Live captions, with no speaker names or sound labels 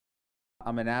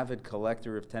I'm an avid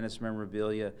collector of tennis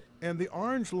memorabilia. And the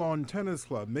Orange Lawn Tennis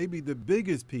Club may be the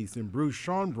biggest piece in Bruce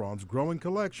Schonbraun's growing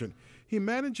collection. He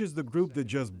manages the group that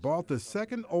just bought the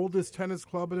second oldest tennis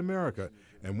club in America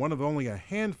and one of only a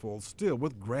handful still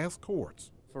with grass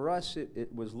courts. For us,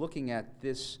 it was looking at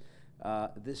this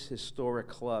historic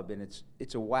club, and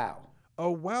it's a wow.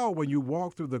 A wow when you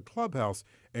walk through the clubhouse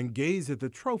and gaze at the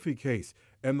trophy case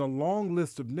and the long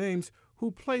list of names who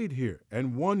played here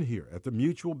and won here at the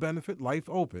Mutual Benefit Life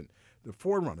Open, the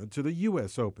forerunner to the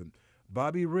U.S. Open.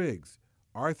 Bobby Riggs,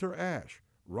 Arthur Ashe,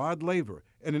 Rod Laver,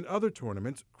 and in other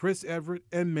tournaments, Chris Everett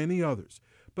and many others.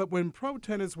 But when pro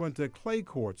tennis went to clay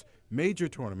courts, major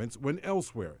tournaments went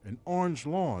elsewhere, and Orange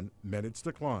Lawn met its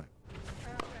decline.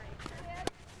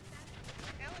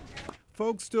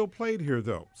 Folks still played here,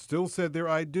 though, still said their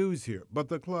I do's here, but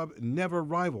the club never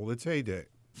rivaled its heyday.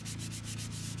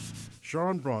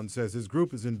 Schonbraun says his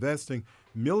group is investing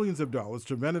millions of dollars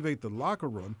to renovate the locker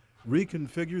room,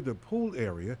 reconfigure the pool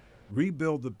area,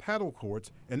 rebuild the paddle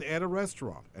courts, and add a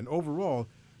restaurant, and overall,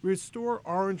 restore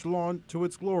Orange Lawn to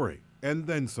its glory, and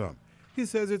then some. He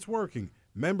says it's working.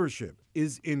 Membership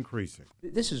is increasing.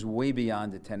 This is way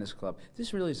beyond the tennis club.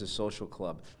 This really is a social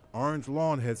club. Orange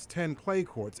Lawn has 10 clay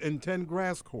courts and 10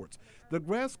 grass courts. The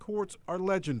grass courts are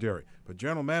legendary, but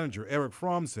General Manager Eric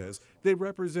Fromm says they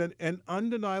represent an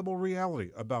undeniable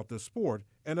reality about the sport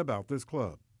and about this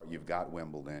club. You've got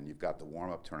Wimbledon, you've got the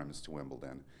warm-up tournaments to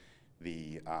Wimbledon,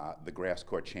 the grass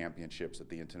court championships at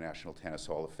the International Tennis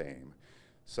Hall of Fame.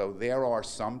 So there are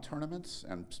some tournaments,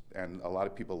 and a lot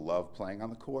of people love playing on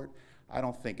the court. I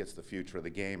don't think it's the future of the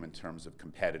game in terms of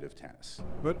competitive tennis.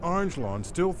 But Orange Lawn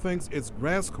still thinks its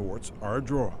grass courts are a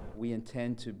draw. We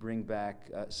intend to bring back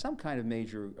some kind of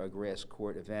major grass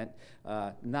court event,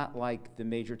 not like the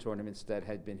major tournaments that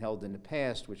had been held in the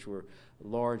past, which were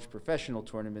large professional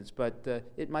tournaments, but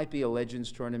it might be a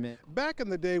Legends tournament. Back in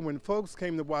the day when folks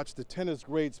came to watch the tennis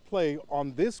greats play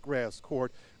on this grass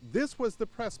court, this was the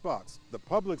press box. The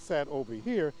public sat over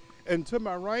here, and to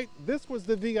my right, this was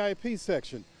the VIP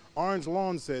section. Orange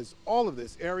Lawn says all of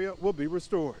this area will be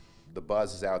restored. The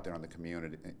buzz is out there in the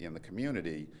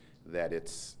community that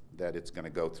it's going to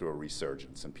go through a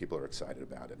resurgence, and people are excited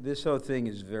about it. This whole thing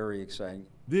is very exciting.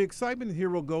 The excitement here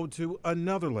will go to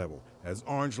another level as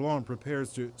Orange Lawn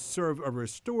prepares to serve a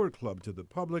restored club to the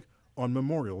public on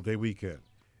Memorial Day weekend.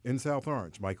 In South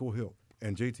Orange, Michael Hill,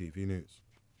 NJTV News.